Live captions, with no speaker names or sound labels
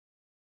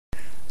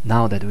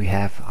Now that we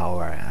have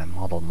our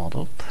model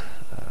modeled,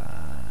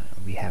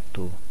 we have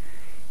to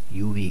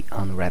UV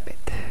unwrap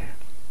it.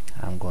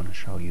 I'm going to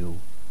show you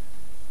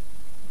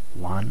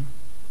one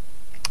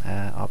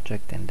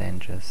object and then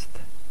just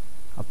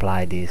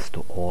apply this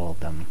to all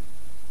of them.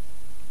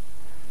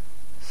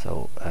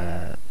 So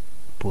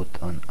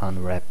put on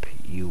unwrap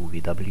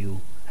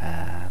UVW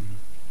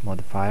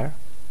modifier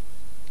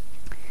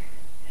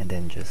and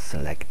then just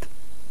select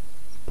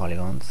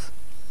polygons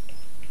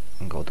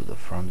and go to the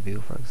front view,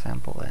 for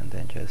example, and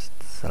then just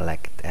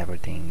select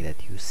everything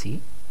that you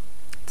see.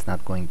 It's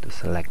not going to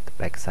select the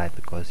back side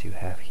because you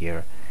have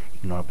here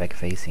ignore back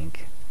facing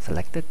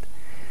selected,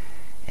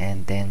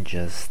 and then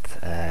just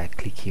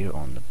click here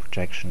on the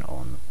projection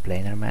on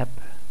planar map,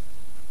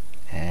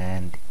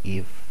 and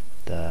if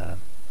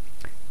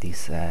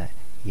this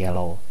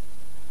yellow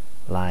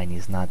line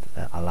is not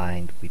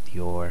aligned with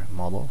your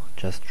model,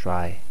 just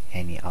try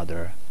any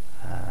other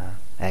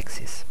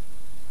axis,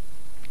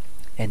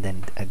 and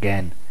then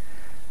again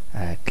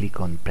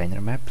click on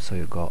planar map, so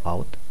you go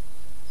out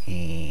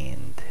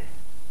and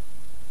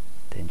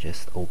then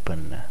just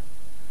open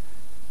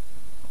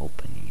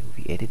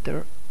UV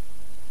editor,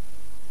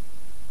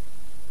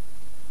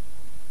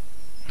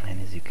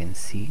 and as you can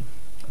see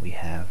we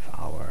have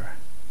our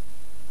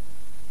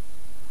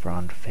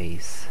front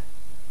face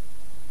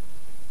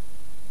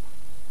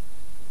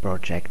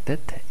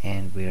projected,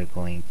 and we are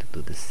going to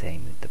do the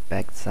same with the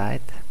back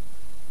side.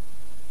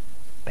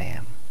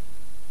 Bam.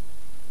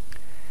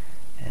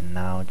 And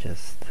now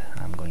just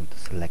I'm going to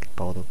select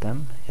both of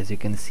them. As you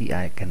can see,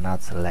 I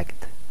cannot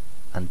select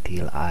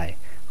until I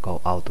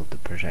go out of the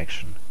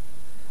projection,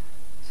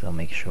 so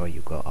make sure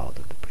you go out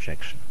of the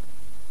projection.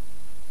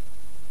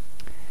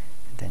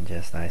 And then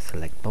just I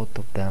select both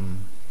of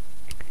them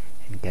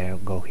and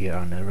go here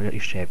on the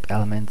reshape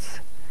elements,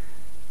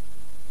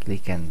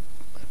 click and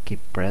keep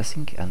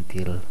pressing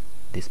until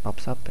this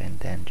pops up, and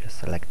then just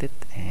select it.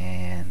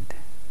 And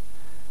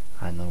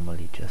I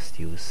normally just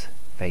use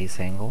face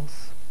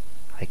angles.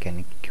 I can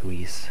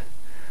increase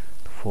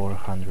to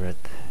 400,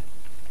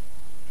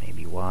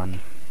 maybe 1,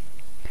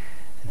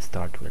 and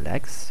start to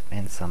relax.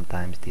 And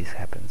sometimes this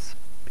happens.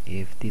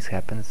 If this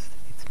happens,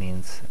 it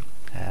means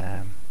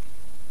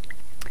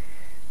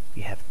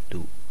we have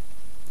to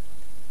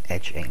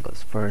edge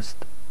angles first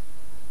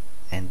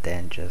and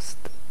then just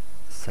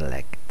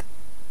select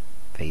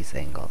face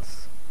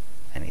angles,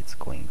 and it's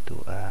going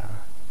to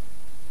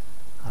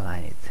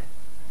align it.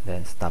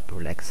 Then stop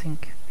relaxing.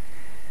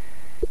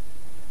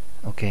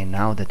 Okay,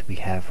 now that we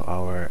have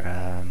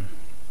our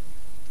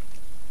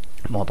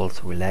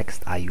models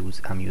relaxed,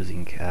 I'm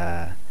using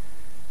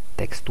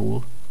text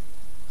tool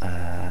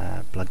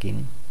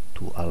plugin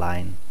to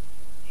align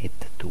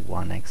it to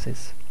one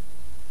axis,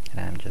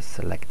 and I'm just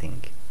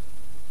selecting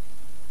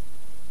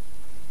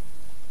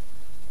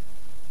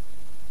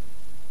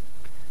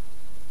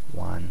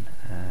one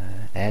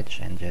edge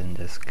and then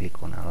just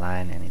click on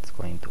align, and it's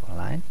going to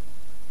align.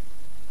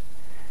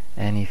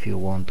 And if you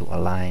want to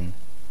align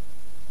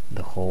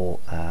the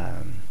whole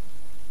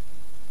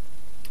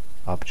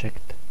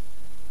object,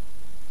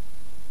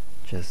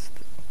 just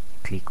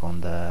click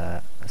on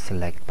the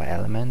select by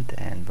element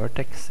and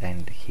vertex,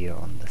 and here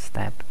on the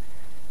snap,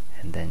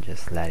 and then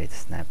just let it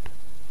snap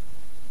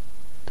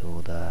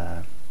to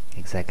the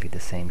exactly the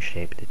same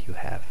shape that you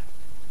have.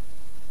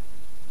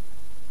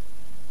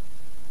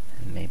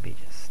 And maybe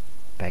just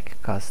back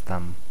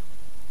custom,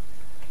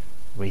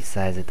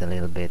 resize it a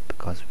little bit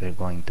because we're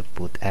going to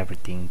put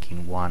everything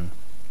in one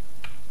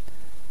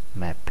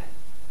map.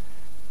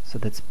 So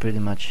that's pretty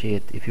much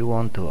it. If you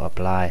want to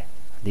apply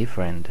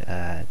different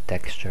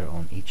texture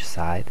on each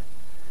side,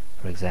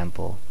 for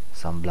example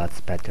some blood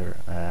spatter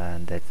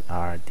that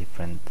are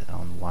different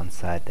on one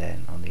side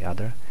than on the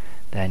other,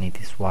 then it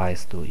is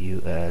wise to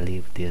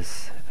leave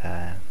this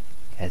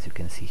as you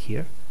can see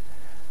here,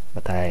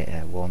 but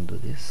I won't do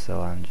this,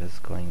 so I'm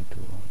just going to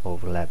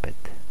overlap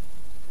it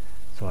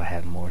so I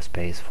have more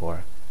space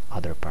for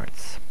other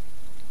parts.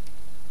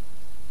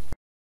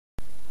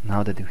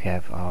 Now that we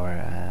have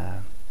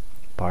our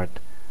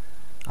part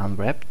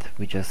unwrapped,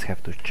 we just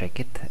have to check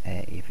it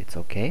if it's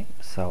okay.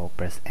 So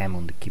press M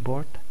on the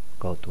keyboard,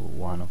 go to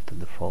one of the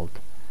default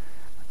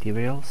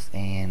materials,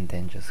 and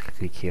then just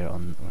click here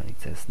on when it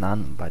says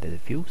none by the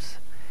diffuse,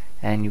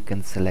 and you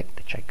can select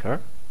the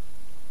checker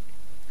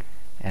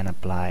and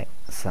apply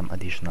some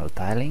additional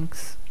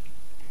tilings,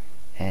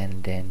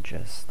 and then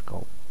just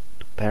go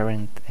to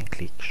parent and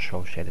click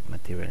show shaded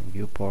material in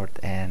viewport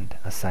and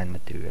assign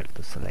material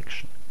to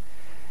selection.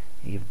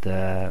 If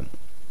the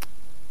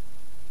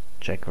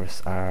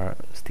checkers are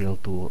still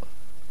too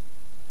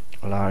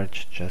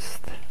large, just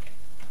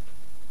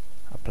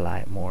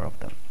apply more of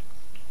them.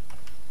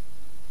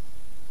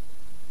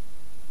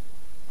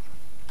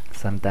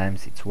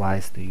 Sometimes it's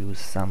wise to use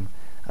some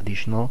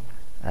additional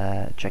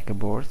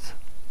checkerboards.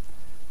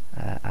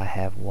 I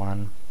have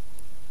one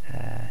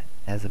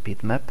as a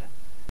bitmap.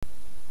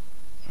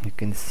 You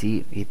can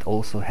see it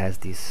also has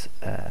this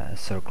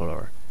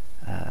circular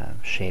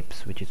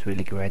shapes, which is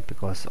really great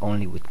because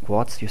only with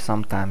quads you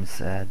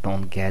sometimes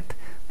don't get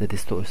the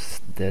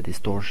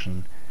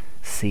distortion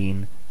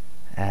seen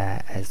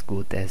as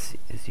good as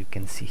you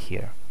can see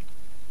here.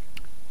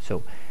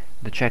 So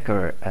the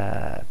checker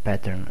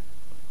pattern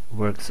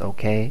works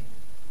okay,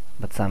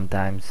 but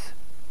sometimes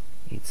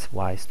it's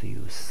wise to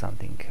use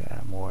something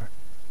more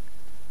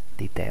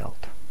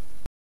detailed.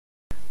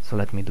 So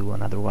let me do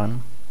another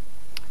one,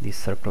 this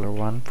circular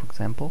one for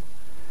example.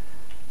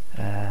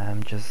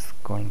 I'm just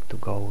going to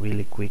go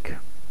really quick.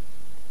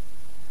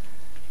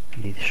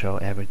 Did show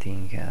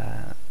everything,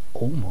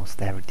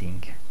 almost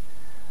everything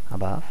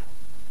above.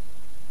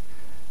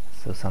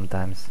 So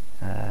sometimes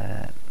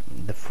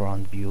the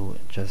front view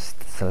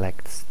just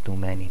selects too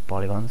many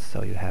polygons,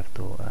 so you have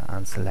to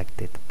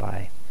unselect it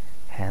by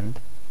hand.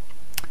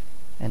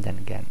 And then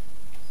again,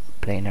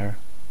 planar.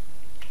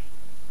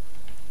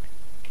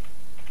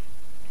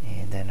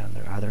 And then on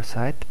the other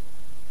side,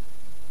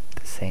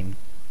 the same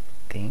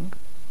thing.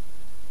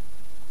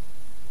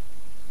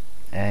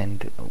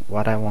 And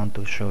what I want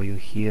to show you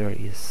here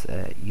is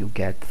you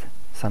get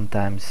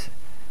sometimes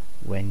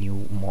when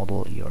you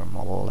model your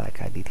model like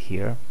I did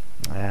here,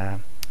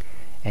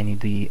 and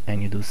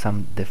you do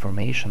some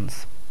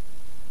deformations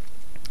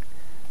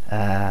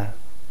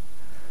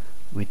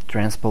with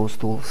transpose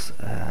tools.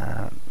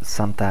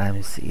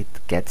 Sometimes it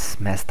gets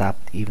messed up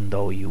even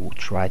though you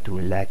try to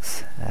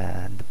relax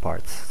the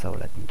parts. So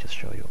let me just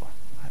show you.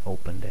 I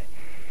open the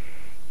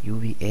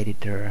UV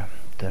editor,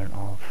 turn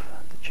off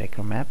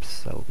checker maps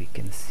so we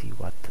can see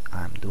what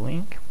I'm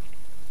doing,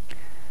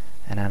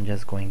 and I'm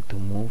just going to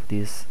move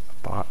this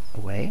part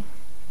away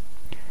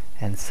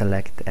and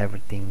select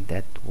everything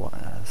that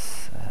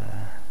was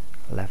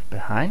left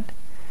behind,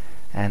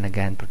 and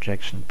again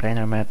projection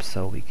planar map,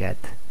 so we get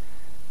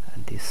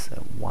this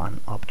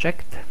one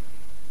object.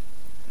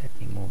 Let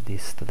me move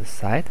this to the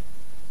side,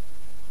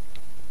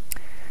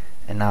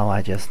 and now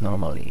I just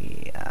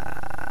normally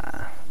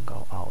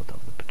go out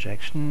of the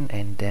projection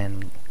and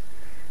then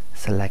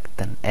select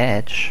an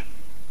edge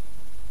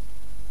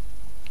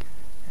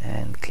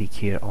and click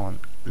here on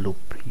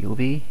loop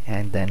UV,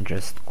 and then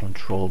just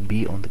Control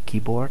B on the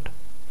keyboard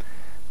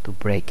to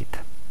break it.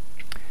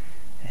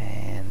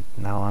 And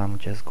now I'm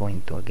just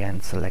going to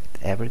again select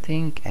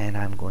everything, and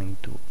I'm going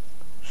to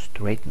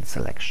straighten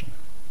selection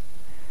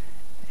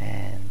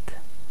and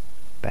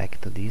back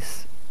to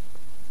this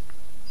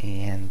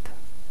and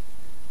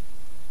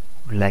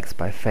relax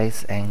by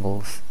face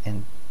angles,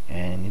 and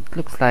it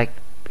looks like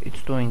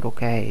it's doing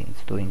okay,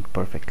 it's doing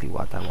perfectly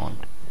what I want.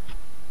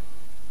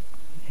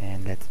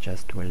 And let's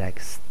just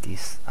relax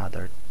these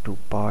other two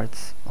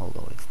parts,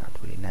 although it's not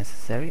really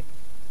necessary,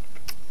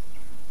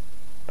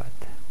 but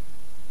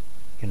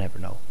you never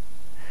know.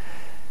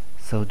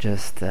 So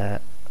just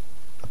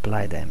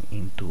apply them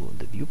into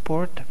the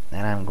viewport,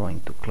 and I'm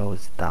going to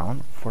close it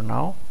down for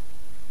now.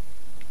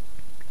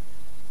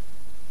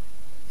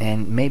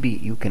 And maybe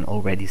you can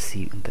already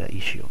see the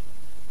issue.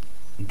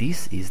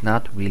 This is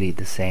not really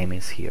the same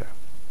as here,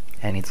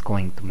 and it's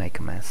going to make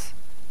a mess.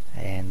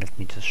 And let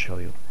me just show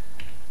you.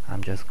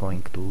 I'm just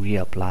going to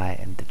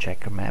reapply the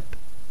checker map,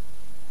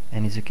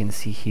 and as you can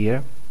see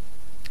here,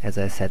 as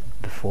I said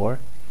before,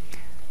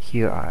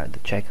 here are the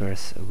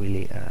checkers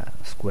really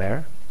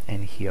square,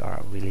 and here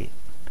are really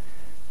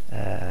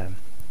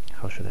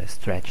how should I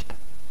stretched.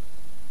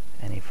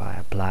 And if I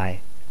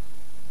apply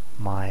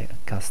my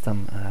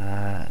custom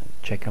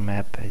checker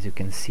map, as you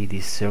can see,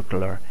 this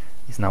circular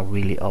is now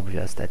really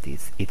obvious that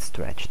it's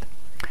stretched.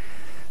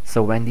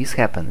 So when this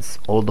happens,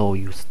 although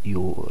you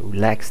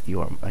relaxed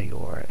your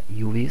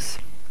UVs,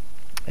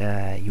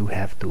 you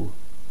have to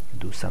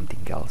do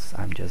something else.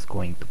 I'm just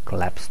going to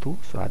collapse too,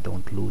 so I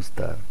don't lose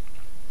the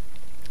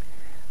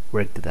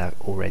work that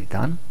I've already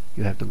done.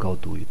 You have to go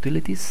to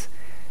Utilities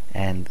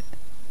and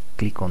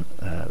click on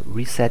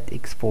Reset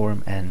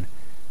Xform and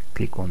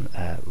click on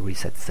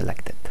Reset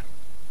Selected.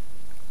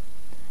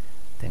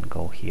 Then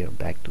go here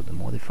back to the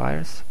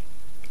modifiers,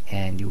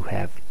 and you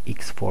have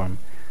Xform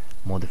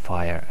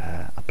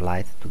modifier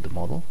applied to the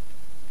model,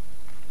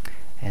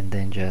 and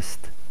then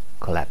just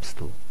collapse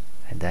to,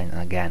 and then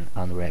again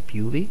unwrap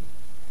UV,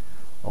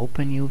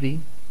 open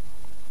UV,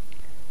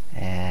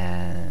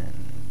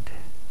 and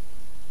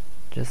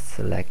just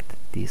select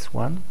this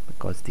one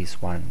because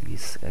this one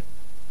is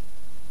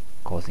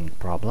causing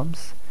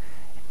problems.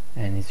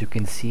 And as you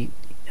can see,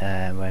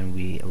 when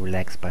we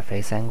relax by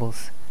face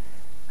angles,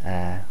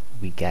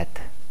 we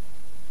get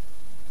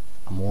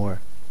a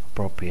more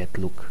appropriate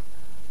look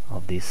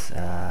of this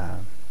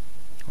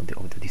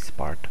of this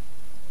part.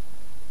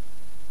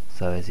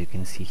 So as you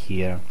can see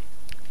here,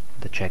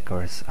 the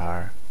checkers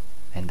are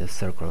and the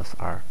circles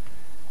are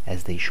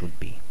as they should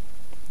be.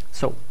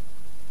 So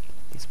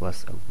this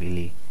was a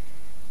really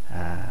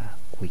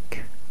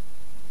quick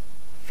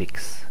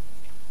fix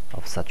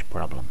of such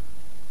problem.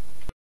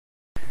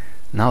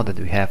 Now that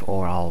we have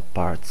all our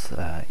parts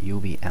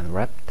UV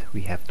unwrapped,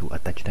 we have to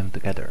attach them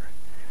together.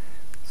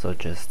 So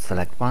just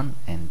select one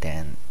and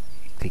then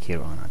click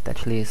here on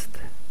attach list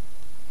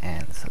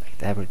and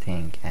select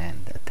everything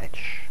and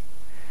attach.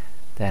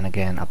 Then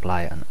again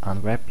apply an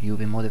unwrap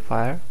UV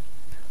modifier,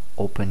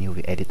 open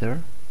UV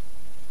editor,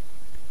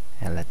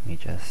 and let me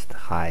just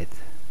hide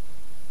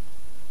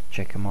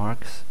checker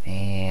marks,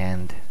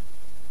 and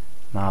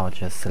now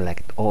just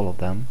select all of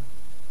them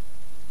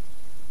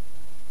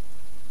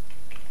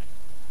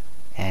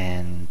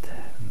and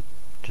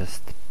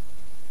just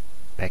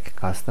pack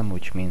custom,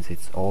 which means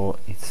it's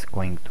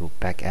going to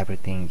pack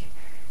everything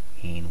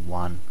in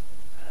one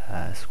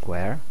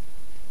square.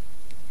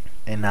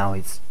 And now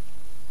it's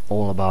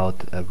all about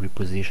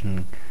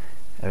repositioning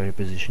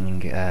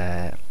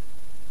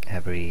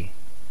every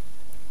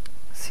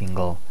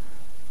single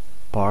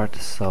part,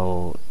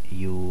 so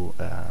you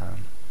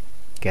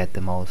get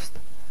the most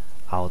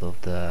out of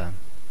the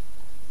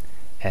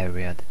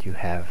area that you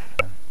have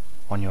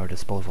on your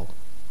disposal.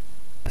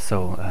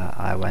 So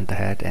I went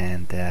ahead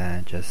and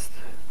just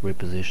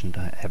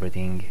repositioned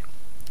everything.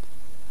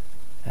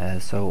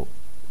 So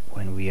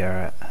when we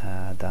are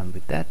done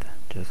with that,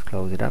 just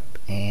close it up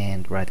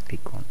and right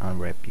click on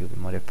unwrap UV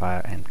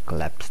modifier and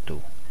collapse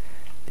to.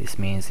 This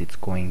means it's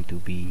going to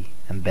be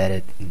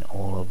embedded in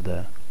all of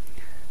the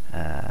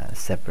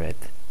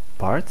separate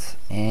parts,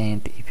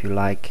 and if you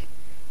like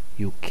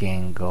you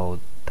can go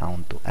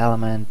down to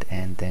element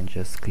and then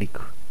just click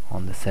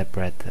on the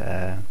separate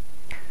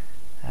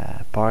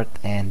part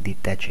and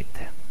detach it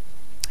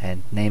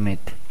and name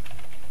it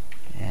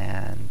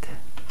and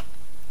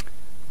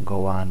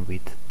go on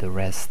with the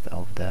rest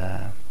of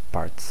the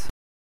parts.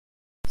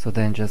 So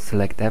then just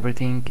select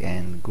everything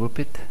and group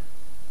it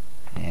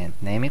and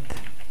name it,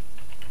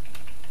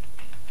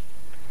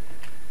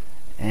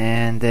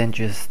 and then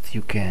just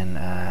you can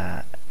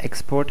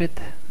export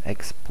it,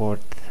 export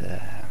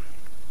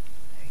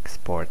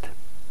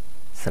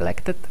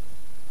selected,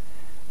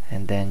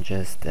 and then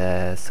just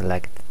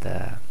select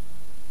the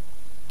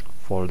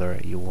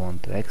folder you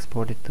want to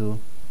export it to,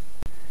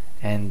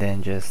 and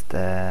then just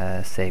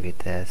save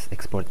it as,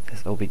 export it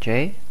as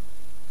obj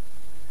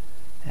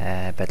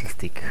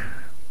battlestick,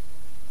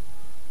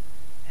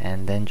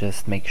 and then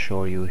just make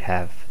sure you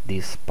have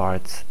these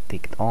parts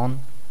ticked on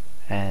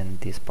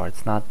and these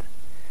parts not,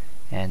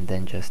 and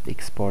then just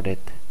export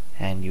it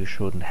and you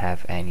shouldn't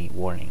have any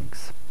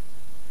warnings.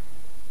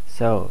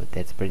 So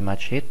that's pretty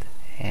much it,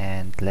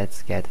 and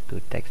let's get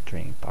to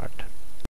texturing part.